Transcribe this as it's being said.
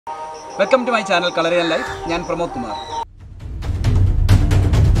Welcome to my channel കളറി and life. ഞാൻ പ്രമോദ് കുമാർ.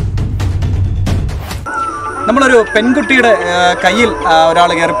 നമ്മളൊരു പെൺകുട്ടിയുടെ കയ്യിൽ ഒരാൾ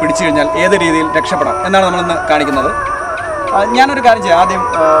കയറി പിടിച്ചു കഴിഞ്ഞാൽ ഏത് രീതിയിൽ രക്ഷപ്പെടാം എന്നാണ് നമ്മളിന്ന് കാണിക്കുന്നത്. ഞാനൊരു കാര്യം ചെയ്യാം. ആദ്യം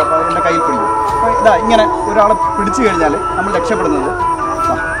എൻ്റെ കയ്യിൽ പിടിക്കും. ഇതാ ഇങ്ങനെ ഒരാളെ പിടിച്ചു കഴിഞ്ഞാൽ നമ്മൾ രക്ഷപ്പെടുന്നത്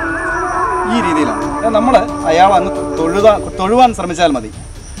ഈ രീതിയിലാണ്. നമ്മൾ അയാൾ അങ്ങ് തൊഴുവാൻ ശ്രമിച്ചാൽ മതി.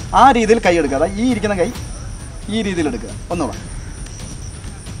 ആ രീതിയിൽ കൈ എടുക്കുക. അതാ ഈ ഇരിക്കുന്ന കൈ ഈ രീതിയിൽ എടുക്കുക. ഒന്നുകൂടെ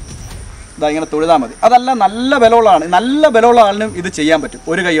ഇതാ ഇങ്ങനെ തൊഴുതാൽ മതി. അതല്ല നല്ല ബലമുള്ള ആളിനും ഇത് ചെയ്യാൻ പറ്റും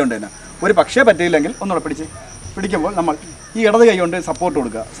ഒരു കൈ കൊണ്ട് തന്നെ. ഒരു പക്ഷേ പറ്റിയില്ലെങ്കിൽ ഒന്നുകൂടെ പിടിക്കുമ്പോൾ നമ്മൾ ഈ ഇടത് കൈ കൊണ്ട് സപ്പോർട്ട്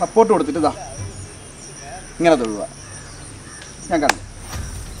കൊടുക്കുക. സപ്പോർട്ട് കൊടുത്തിട്ട് ഇതാ ഇങ്ങനെ തൊഴുക. ഞാൻ കാണും.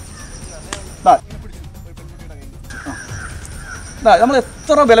 നമ്മൾ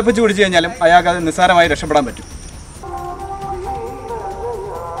എത്ര ബലപ്പിച്ച് പിടിച്ചു കഴിഞ്ഞാലും അയാൾക്ക് അത് നിസ്സാരമായി രക്ഷപ്പെടാൻ പറ്റും.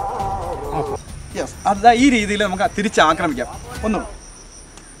 യെസ്, അതാ ഈ രീതിയിൽ നമുക്ക് തിരിച്ചാക്രമിക്കാം. ഒന്നും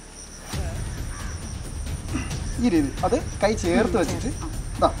ഈ രീതി അത് കൈ ചേർത്ത് വെച്ചിട്ട്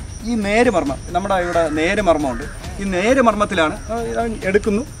ഇതാ ഈ നേരുമർമ്മം, നമ്മുടെ ഇവിടെ നേരുമർമ്മമുണ്ട്. ഈ നേരുമർമ്മത്തിലാണ്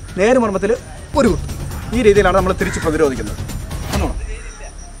എടുക്കുന്നു. നേരുമർമ്മത്തിൽ ഒരു കുത്ത്. ഈ രീതിയിലാണ് നമ്മൾ തിരിച്ച് പ്രതിരോധിക്കുന്നത്. ഒന്നുകൂടെ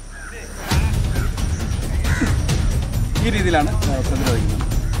ഈ രീതിയിലാണ് പ്രതിരോധിക്കുന്നത്.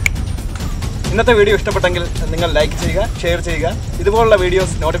 ഇന്നത്തെ വീഡിയോ ഇഷ്ടപ്പെട്ടെങ്കിൽ നിങ്ങൾ ലൈക്ക് ചെയ്യുക, ഷെയർ ചെയ്യുക. ഇതുപോലുള്ള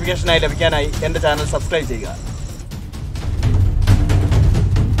വീഡിയോസ് നോട്ടിഫിക്കേഷനായി ലഭിക്കാനായി എൻ്റെ ചാനൽ സബ്സ്ക്രൈബ് ചെയ്യുക.